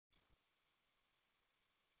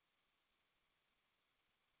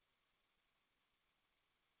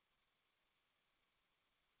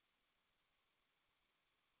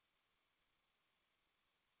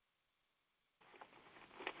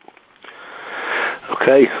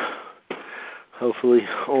Okay. Hopefully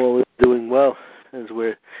all is doing well as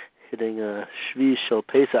we're hitting Shvii Shel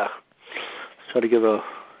Pesach. Let's try to give a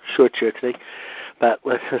short share today, but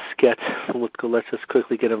let's just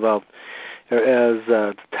quickly get involved. As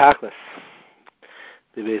the Tachlis,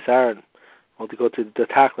 the Beis Aaron, want to go to the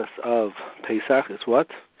Tachlis of Pesach is what?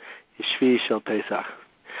 Is Shvii Shel Pesach.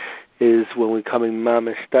 Is when we're coming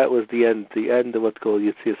mamish. That was the end of what's called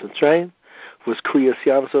Yetzias Mitzrayim. Was Kriyas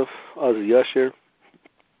Yamsuf, Az Yashir.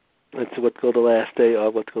 It's what's called the last day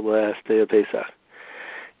of Pesach.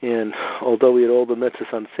 And although we had all the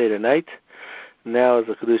mitzvahs on Seder night, now, as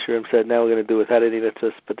the Kedush Rim said, now we're going to do without any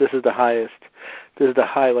mitzvahs. But this is the highest. This is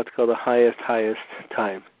what's called the highest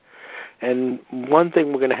time. And one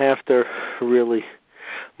thing we're going to have to really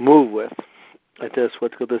move with at this,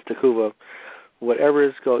 what's called this Tekuva, whatever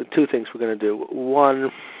is going. Two things we're going to do. One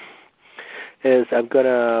is we're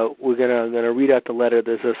gonna read out the letter.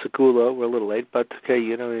 There's a segula. We're a little late, but okay,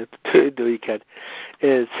 you do you can.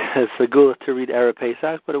 It's a segula to read Erev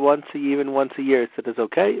Pesach, but once a year, so it's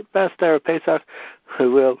okay. Best Erev Pesach, we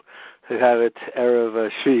will have it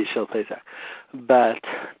Erev Shvii Shel Pesach. But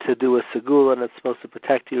to do a segula, and it's supposed to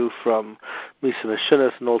protect you from Misa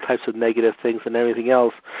Meshunas and all types of negative things and everything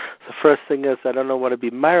else. The first thing is I don't want to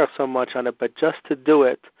be married so much on it, but just to do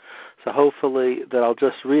it. So hopefully that I'll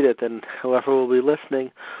just read it, and whoever will be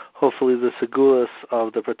listening, hopefully the segulas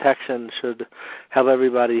of the protection should help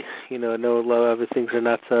everybody, know everything's are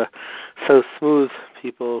not so smooth.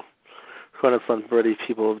 People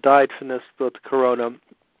have died from this, both the corona,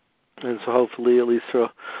 and so hopefully at least for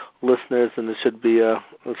listeners, and there should be a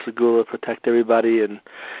segula protect everybody and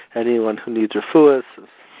anyone who needs refuahs.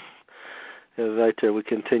 Right there, we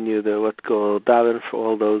continue the what's called daven for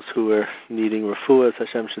all those who are needing refuahs.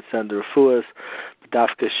 Hashem should send the refuahs.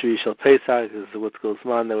 Dafka Shvii Shel Pesach is what's called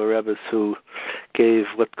Zman. There were rebbes who gave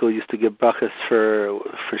used to give brachas for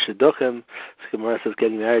shidduchim. So Gemara says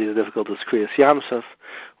getting married is difficult as Kriyas Yamsuf,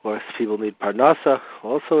 or if people need parnasa,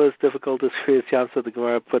 also as difficult as Kriyas Yamsuf. The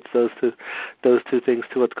Gemara puts those two things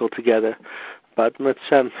to what's called together. But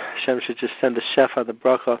Hashem should just send a chef on the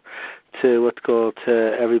bracha to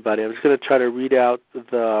everybody. I'm just going to try to read out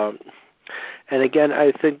and again,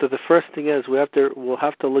 I think that the first thing is we'll have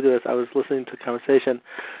to look at this. I was listening to a conversation,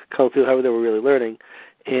 a couple people, how they were really learning,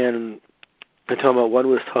 and they're talking about one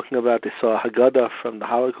was talking about they saw a Haggadah from the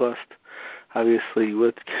Holocaust. Obviously,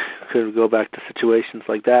 could go back to situations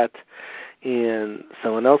like that. And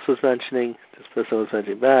someone else was mentioning, this person was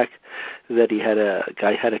mentioning back, that a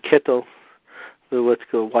guy had a kittel.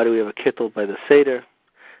 Why do we have a kittel by the Seder?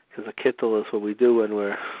 Because a kittel is what we do when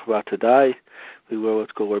we're about to die.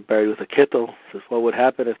 We're buried with a kittel. So what would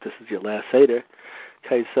happen if this is your last Seder?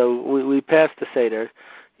 Okay, so we passed the Seder,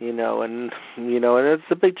 and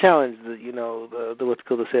it's a big challenge. The what's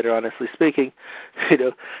called the Seder. Honestly speaking,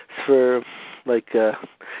 for I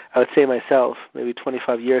would say myself, maybe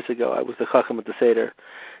 25 years ago, I was the chacham at the Seder.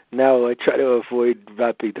 Now I try to avoid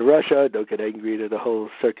not being to Russia, don't get angry at the whole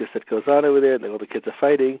circus that goes on over there, and all the kids are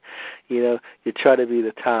fighting. You try to be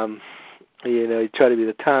the Tom. Trying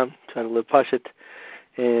to live pashut,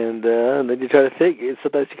 and then you try to think.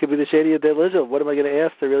 Sometimes you could be the shady of the religion. What am I going to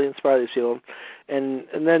ask to really inspire these people? And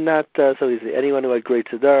then not so easy. Anyone who had great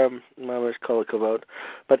tzedar, mamash kol kavod.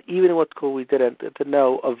 But even what's cool, we didn't to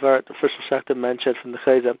know. The first Shachta mentioned from the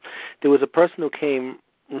Chayza, there was a person who came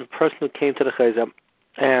to the Chayza.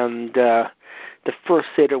 And the first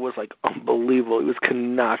Seder was unbelievable. He was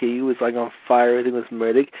kanaki. He was on fire. Everything was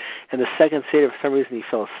murdig. And the second Seder, for some reason, he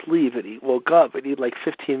fell asleep and he woke up and he had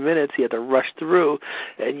 15 minutes. He had to rush through,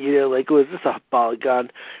 and it was just a balagan.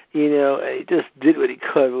 And he just did what he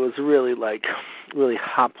could. It was really really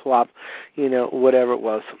hop plop, whatever it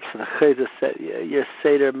was. So the Chayza said, your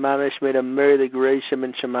Seder mamish made a murdig reishim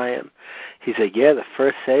in Shemayim. He said, the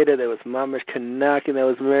first Seder there was mamish kanaki and there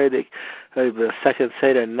was murdig. The second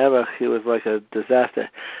Seder never. It was like a disaster.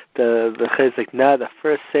 The Chayz the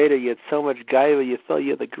first Seder you had so much gaiva, you thought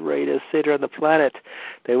you had the greatest Seder on the planet.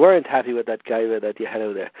 They weren't happy with that gaiva that you had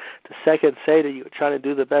over there. The second Seder you were trying to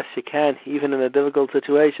do the best you can, even in a difficult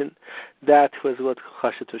situation. That was what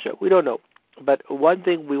Chashat Tosha. We don't know. But one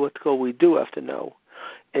thing we do have to know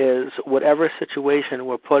is whatever situation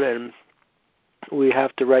we're put in, we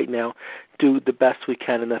have to right now do the best we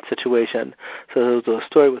can in that situation. So there was a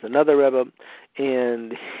story with another Rebbe,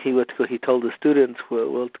 and he told the students,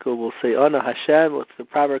 we'll say, Ana Hashem, what's the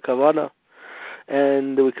proper kavanah,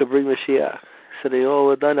 and we could bring Mashiach. So they all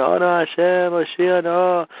were done, Ana Hashem, Mashiach,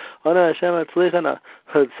 no, Ana Hashem, Atzlichana.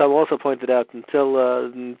 Some also pointed out until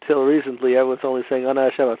recently, everyone's only saying Ana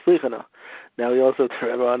Hashem, Atzlichana. Now we also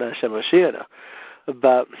remember Ana Hashem, Mashiach.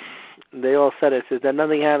 But They all said it. Said that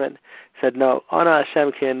nothing happened. Said no. Ana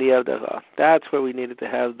Hashem K'Ani. That's where we needed to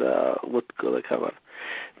have the come on.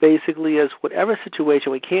 Basically, is whatever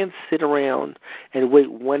situation, we can't sit around and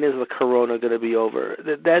wait. When is the corona going to be over?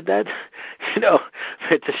 That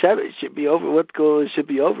it's a Shabbat. It should be over. What goal should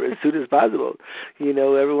be over as soon as possible.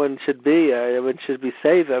 Everyone should be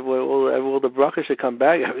safe. Everyone the bracha should come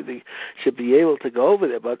back. Everything should be able to go over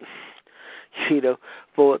there. But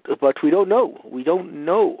but we don't know. We don't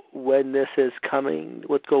know when this is coming.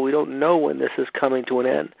 We don't know when this is coming to an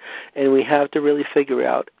end, and we have to really figure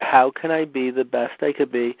out how can I be the best I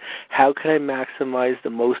could be. How can I maximize the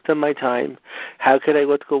most of my time? How can I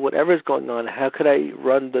whatever's going on? How could I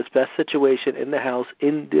run this best situation in the house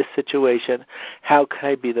in this situation? How can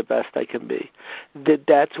I be the best I can be?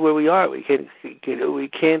 That's where we are. We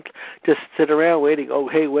can't just sit around waiting. Oh,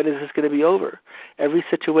 hey, when is this going to be over? Every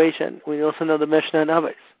situation. We also know the Mishnah and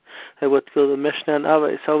Avos. The Mishnah and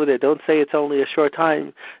Avos over there. Don't say it's only a short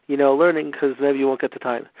time, learning, because maybe you won't get the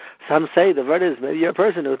time. Some say the word is maybe you're a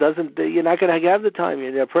person who doesn't. You're not going to have the time.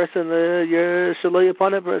 You're a person. You're Shaloi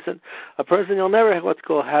upon a person. A person you'll never have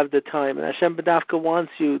the time. And Hashem B'dafka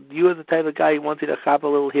wants you. You are the type of guy who wants you to chop a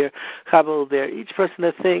little here, chop a little there. Each person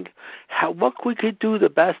to think what we could do, the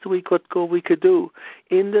best we could do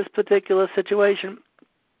in this particular situation.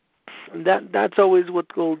 That's always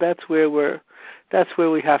that's where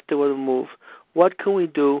we have to move. What can we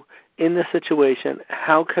do in this situation?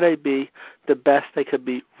 How could I be the best I could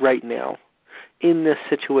be right now in this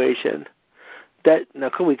situation? Should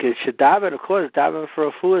daven, of course, daven for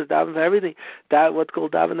a fool, daven for everything. That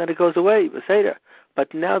daven that it goes away, Beseder.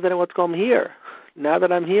 But now that I'm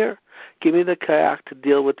here, give me the kayak to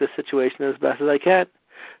deal with this situation as best as I can.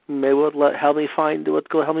 Maybe help me find the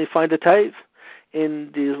taiv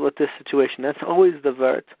in this situation. That's always the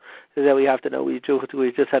vert that we have to know. We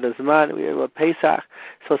just had a Zman. We have a Pesach.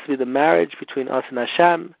 It's supposed to be the marriage between us and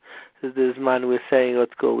Hashem. This Zman we're saying,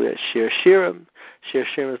 we have Shir Shirim. Shir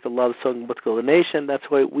Shirim is the love song, the nation. That's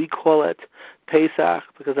why we call it Pesach,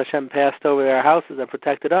 because Hashem passed over our houses and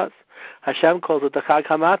protected us. Hashem calls it the Chag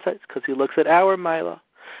HaMatzos, because He looks at our Mila.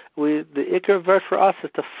 The Iker verse for us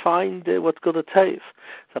is to find the Taiv.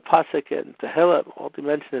 The Pasuk in Tehillim, all they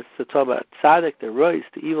mention is to talk about Tzaddik, the Rois,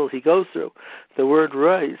 the evil he goes through. The word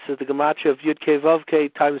Rois is the Gematria of Yud Kei Vav Kei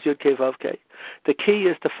times Yud Kei Vav Kei. The key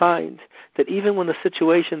is to find that even when the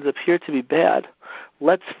situations appear to be bad,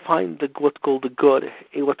 let's find the good,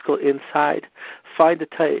 inside. Find the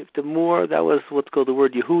Taiv. The more, that was the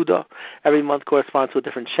word Yehuda. Every month corresponds to a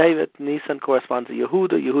different Shevet. Nisan corresponds to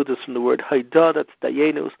Yehuda. Yehuda is from the word Haida, that's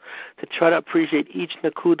Dayenus. To try to appreciate each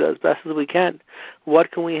Nakuda as best as we can.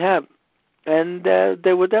 What can we have? And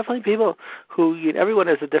there were definitely people who, everyone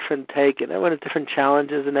has a different take, and everyone has different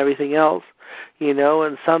challenges and everything else,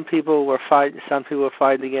 and some people were finding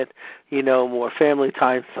it, more family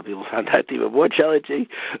time. Some people found that even more challenging,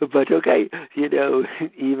 but okay,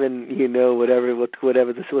 even, whatever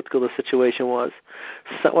the situation was.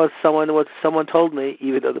 Someone told me,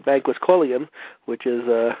 even though the bank was calling him, which is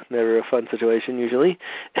never a fun situation usually,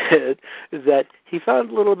 that he found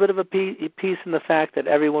a little bit of a peace in the fact that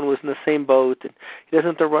everyone was in the same boat, and he doesn't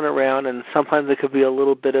have to run around, and sometimes it could be a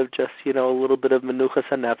little bit of just, a little bit of menuchas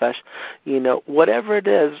and nefesh, whatever it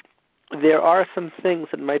is. There are some things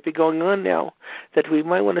that might be going on now that we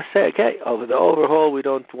might want to say, okay, over the overhaul, we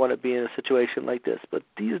don't want to be in a situation like this. But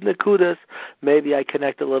these nakudas, maybe I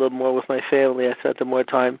connect a little more with my family. I spent more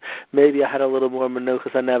time. Maybe I had a little more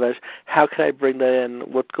menuchas and nevesh. How can I bring that in?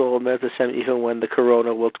 What goal, Hashem, even when the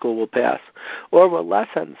corona, what goal will pass? Or what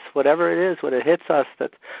lessons, whatever it is, when it hits us,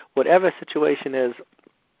 that whatever situation is,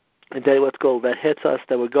 and tell you what's goal that hits us,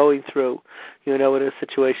 that we're going through, what a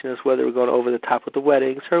situation is, whether we're going over the top with the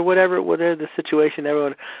weddings or whatever the situation,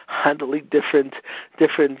 everyone handling different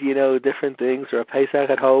things, or a Pesach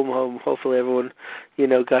at home, hopefully everyone,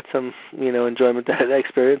 got some, enjoyment out of that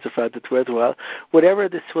experience, or found it's worthwhile. Whatever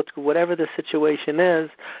the situation is,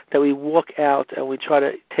 that we walk out and we try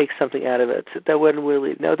to take something out of it, that when we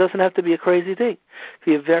leave. Now, it doesn't have to be a crazy thing. It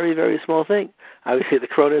can be a very, very small thing. Obviously, the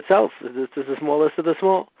corona itself is the smallest of the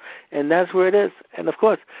small. And that's where it is. And, of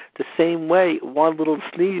course, the same way, one little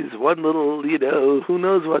sneeze, one little, who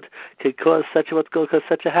knows what, could cause such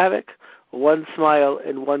a havoc. One smile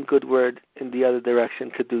and one good word in the other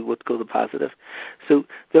direction could do what's the positive. So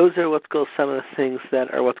those are some of the things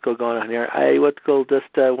that are going on here. I wanted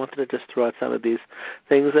to just throw out some of these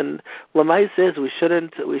things. And Lamai says we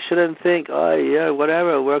shouldn't think, oh yeah,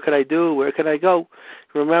 whatever, where can I do, where can I go?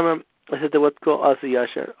 Remember, I said what's called Asi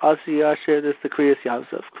Yasher. Asi Yasher, this is the Kriyas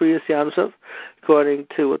Yamsov. Kriyas Yamsov, according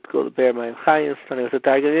to what's called the Bear Mayim Chayim, starting with the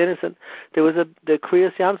Targum Innocent, the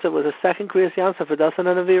Kriyas Yamsov was a second Kriyas Yamsov for Dasan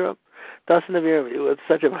and Aviram. Dasan and Aviram, it was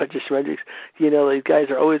such a bunch of shmendriks. These guys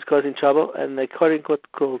are always causing trouble, and according to what's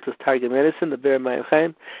called the Targum Innocent, the Bear Mayim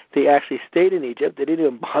Chayim, they actually stayed in Egypt. They didn't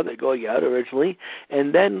even bother going out originally,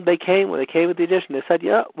 and then when they came with the Egyptians, they said,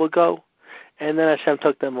 yeah, we'll go. And then Hashem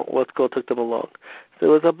took them along. So it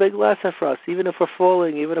was a big lesson for us. Even if we're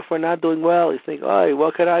falling, even if we're not doing well, you think, oh,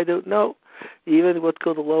 what could I do? No. Even what's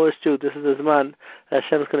called the lowest Jew, this is the Zman,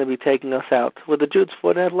 Hashem's going to be taking us out. With the Jews,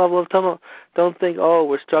 for that level of tumult, don't think, oh,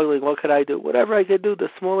 we're struggling, what could I do? Whatever I could do, the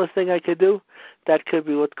smallest thing I could do, that could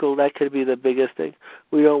be that could be the biggest thing.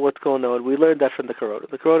 We know what's going on. We learned that from the Corona.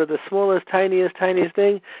 The Corona, the smallest, tiniest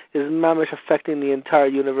thing, is mamish affecting the entire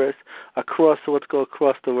universe across the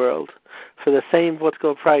world. For the same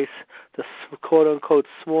price, the quote-unquote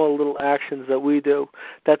small little actions that we do,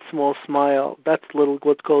 that small smile, that little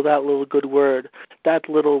that little good word, that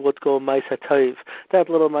little Maisa Tov, that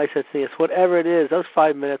little Maisa Tznius, whatever it is, those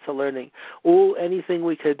 5 minutes of learning, anything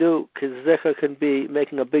we could do, because Zecha can be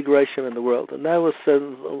making a big reshim in the world, and that was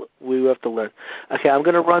we have to learn. Okay, I'm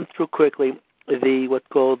going to run through quickly the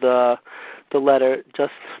letter,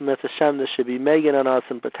 just Mitzvah Hashem, this should be Megan on us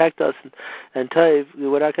and protect us, and Tov,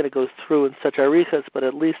 we're not going to go through in such arichas, but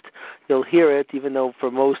at least you'll hear it, even though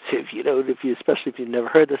for most, especially if you've never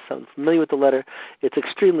heard this, sound familiar with the letter, it's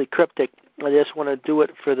extremely cryptic. I just want to do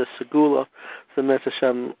it for the Segula, so Mitzvah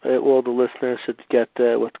Hashem, all the listeners should get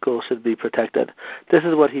should be protected. This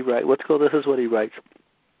is what he writes. This is what he writes.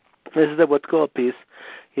 This is the what's called piece.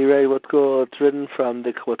 He writes it's written from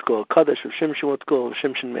the what's called Kaddish of Shimshon, what's called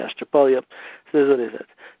Shimshon Me'ashtrapalia. So this is what it is.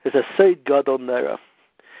 It's a Seid Gadol Nera.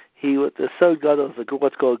 The Seid Gadol is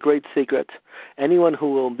what's called great secret. Anyone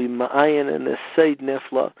who will be ma'ayin in the Seid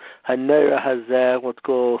Nifla, Hanera has what's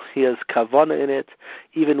called, he has Kavana in it,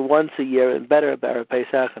 even once a year, and better about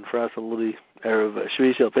Pesach, and for us a little Erev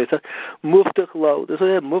Shvii Shel Pesach, Muftach Lo, this is what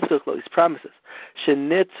he had, Muftach Lo, his promises.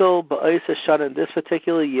 Shenitzel Ba'isa Shana, in this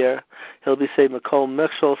particular year, he'll be saying Makol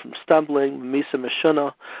Mechshol, from stumbling, Misa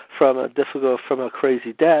Meshuna, from a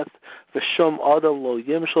crazy death, V'shom Adam Lo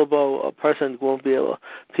Yimshel Bo,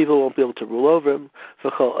 people won't be able to rule over him,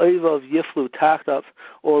 V'chol Oivav Yiflu Tachtav,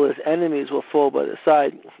 all his enemies will fall by the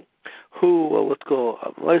side, who what's called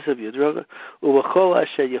Moisav Yudroga, Uvachol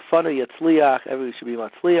Asher Yafana Yatzliach, everything should be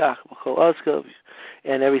Matzliach, V'chol Askav,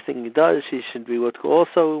 and everything he does, he should be what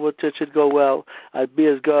should go well. I'd be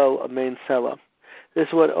his girl, a main seller. This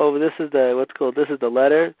is the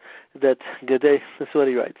letter that Gedei, this is what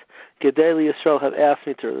he writes. Gedei Yisrael have asked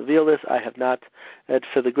me to reveal this. I have not. And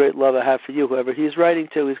for the great love I have for you, whoever he's writing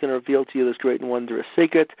to, he's going to reveal to you this great and wondrous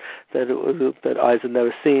secret that eyes have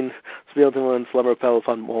never seen. It's revealed to him in slumber fell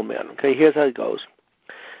upon all men. Okay, here's how it goes.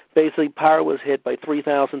 Basically, Par was hit by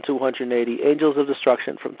 3,280 angels of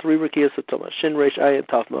destruction from 3 Rekiyas of Tumah, Shin Reish Ayin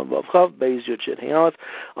Taf Mem Vav Chav, Beis Yud Shin Hey Aleph.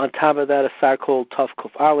 On top of that, a sar called Taf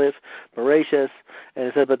Kuf Aleph, Bereshis, and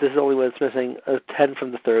it said, but this is only when it's missing 10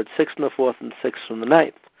 from the 3rd, 6 from the 4th, and 6 from the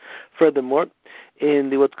 9th. Furthermore,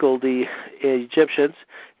 in what's called the Egyptians,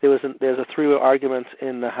 there's a 3-way argument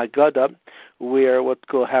in the Haggadah, where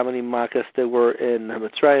how many Makas there were in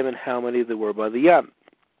Mitzrayim and how many there were by the Yam.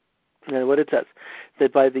 And what it says,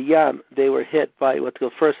 that by the Yam, they were hit by what's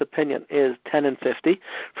called, first opinion is 10 and 50,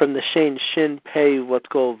 from the Shein Shin Pei what's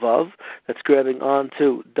called Vav, that's grabbing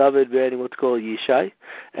onto David bearing what's called Yishai,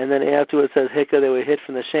 and then afterwards it says Hika, they were hit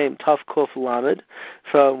from the Shein Taf Kof Lamed,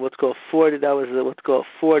 from what's called 40, that was what's called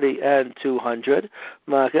 40 and 200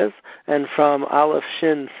 Makas, and from Aleph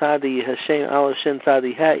Shin Sadi Hashem Aleph Shin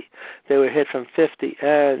Sadi Hey, they were hit from 50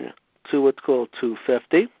 and to what's called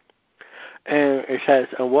 250. And it says,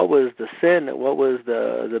 and what was the sin, what was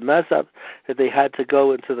the mess up that they had to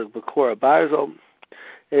go into the Bekor Barzal,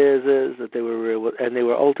 is that they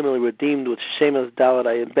were ultimately redeemed with Shemas Dalet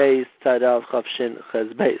Ayin Beis Tzadal Chav Shin Ches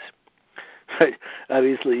Beis. Right?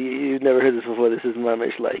 Obviously, you've never heard this before. This is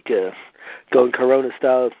mamish like going Corona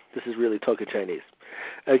style. This is really talking Chinese.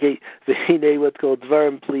 Okay, the what's called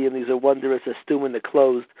Dvarim Pli, and these are wondrous, a stum that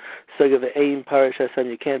closed. So the aim Parsha, and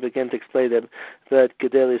you can't begin to explain them. But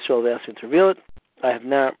Gedei Yisrael asked me to reveal it. I have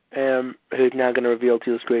not. Who's now going to reveal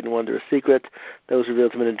to you this great and wondrous secret that was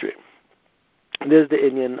revealed to me in a dream. This is the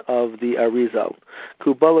Inyan of the Arizal.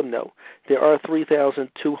 Kubalim no. There are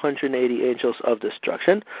 3,280 angels of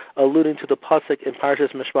destruction, alluding to the pasuk in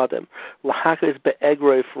Parshas Mishpatim. Lahakis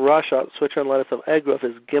be'egrov Rasha, switch on letters of Egrov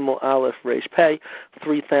is Gimel Aleph Reish Pei,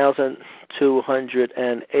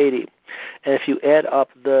 3,280. And if you add up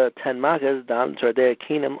the 10 makas, Dam, Tardea,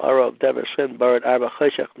 Keenum, Arov, Dever, Shvim, Barad, Arba,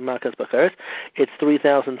 Cheshach, Makas, Bacharis, it's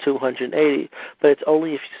 3,280. But it's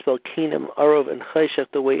only if you spell Keenum, Arov, and Cheshach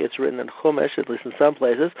the way it's written in Chumash, at least in some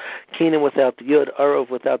places. Keenum without the Yud, Arov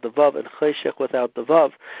without the Vav, and Cheshach without the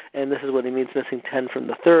Vav. And this is what he means, missing 10 from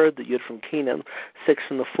the third, the Yud from Keenum, 6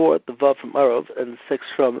 from the fourth, the Vav from Arov, and 6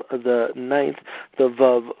 from the ninth, the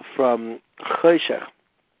Vav from Cheshach.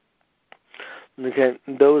 Okay,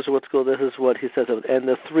 those are what's called, this is what he says of it. And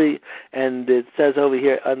the 3, and it says over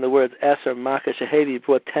here on the words Eser, Makas, Shehevi,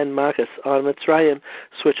 brought 10 Makas on Mitzrayim,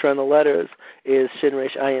 switch around the letters, is Shin,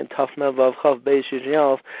 Resh, Ayin, Taf, Mem, Vav, Chav, Beis, Yud,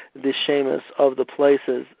 Yalf, the Shemus of the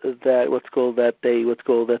places that,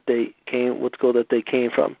 they came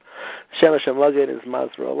from. Shemesh HaMagid is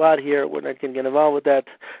Mazra a lot here. We're not going to get involved with that.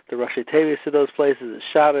 The Rashi Tevis to those places is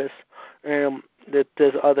Shabbos. That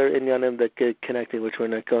there's other inyanim that get connected, which we're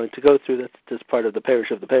not going to go through. That's just part of the parish,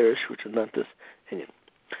 which is not this inyan.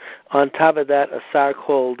 On top of that, a sar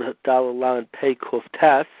called Dalal and Pei Kuf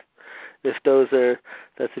Tas. If those are,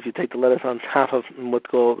 that's if you take the letters on top of what's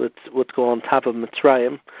go on top of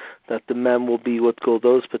Mitzrayim, that the mem will be what go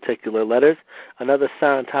those particular letters. Another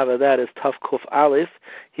sar on top of that is Taf Kuf Aleph.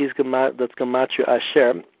 That's Gematria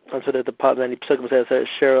Asher. And so that the many Pesachim says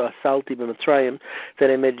Asher Asalti b'Mitzrayim,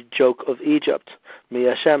 that I made a joke of Egypt. Mi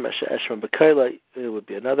Hashem Eshram B'Kaila. It would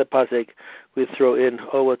be another pasuk we throw in.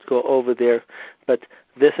 What's go over there? But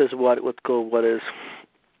this is what's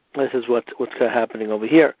happening over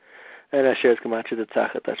here. And Asher is Gematria the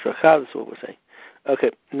Tzachat Ashrachav. That's what we're saying.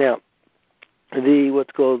 Okay, now the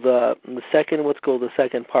second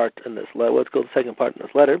part in this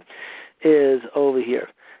letter is over here.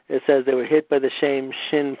 It says they were hit by the shame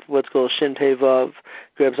Shin, what's called Shin Pei Vav,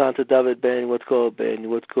 grabs onto David Ben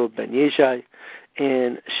Yishai,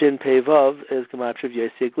 and Shin Pei Vav is Gematria of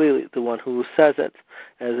Yesi Aglili, the one who says it,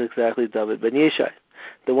 as exactly David Ben Yishai.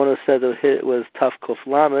 The one who said the hit was Taf Kuf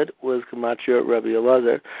Lamed was Gematria Rabbi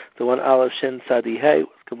Elazar. The one Aleph Shin Sadi Hey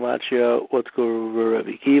was Gematria what's called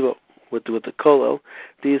Rabbi Kiva. With the kolo,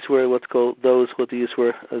 these were what's called those shemesh.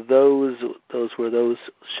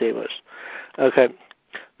 Okay.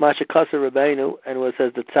 Masha Kasa Rabbeinu, and what it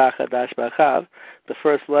says the Tzachad Dash Bachav, the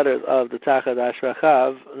first letters of the Tzachad Dash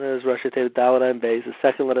Bachav, there's Rosh Hashanah Dalet and Beis. The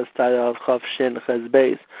second letters Tayal Chav Shin Ches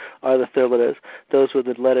Beis are the third letters. Those were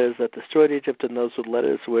the letters that destroyed Egypt, and those were the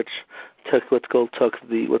letters which took the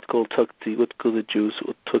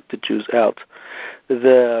Jews out.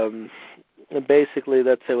 Basically,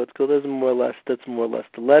 that's more or less the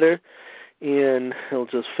letter. And he'll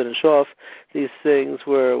just finish off. These things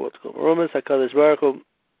were what's called Romas HaKadosh Baruch Hu.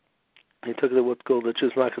 He took what's called the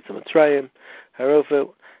Jews Makas of Mitzrayim.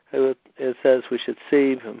 Harofet. It says we should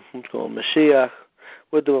see what's called Mashiach.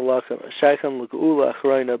 It's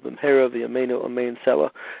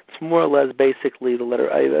more or less basically the letter.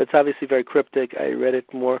 It's obviously very cryptic. I read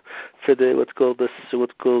it more for the what's called the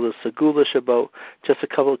Segula Shabbat. Just a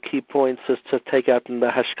couple of key points just to take out in the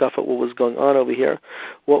hashkafa what was going on over here.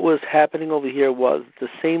 What was happening over here was the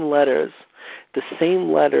same letters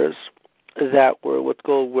that were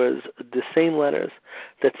the same letters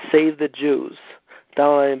that saved the Jews.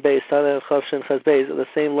 Dalai and Beis, Dalai Chav Shin Ches Beis, are the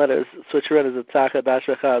same letters switch around as the Tzachad Dash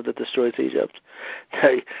Bachav that destroys Egypt.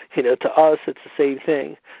 To us it's the same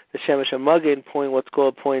thing. The Shemesh HaMagid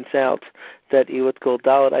points out that what's called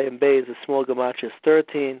Dalai and Beis, the small gematria is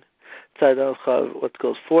 13. Tzadal Chav what's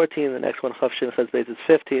called 14. The next one Chav Shin Ches Beis is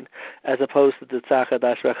 15, as opposed to the Tzachad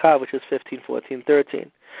Dash Bachav, which is 15, 14, 13,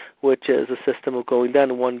 which is a system of going down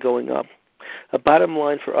and one going up. A bottom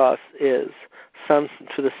line for us is for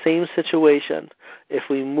the same situation, if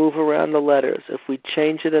we move around the letters, if we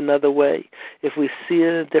change it another way, if we see it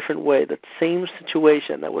in a different way, that same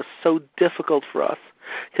situation that was so difficult for us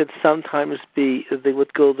could sometimes be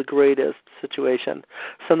the greatest situation.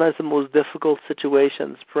 Sometimes the most difficult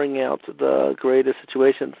situations bring out the greatest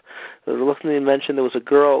situations. Listening to mention there was a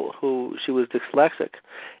girl who she was dyslexic,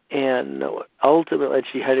 and ultimately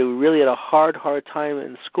she really had a hard time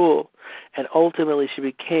in school, and ultimately she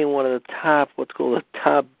became one of the top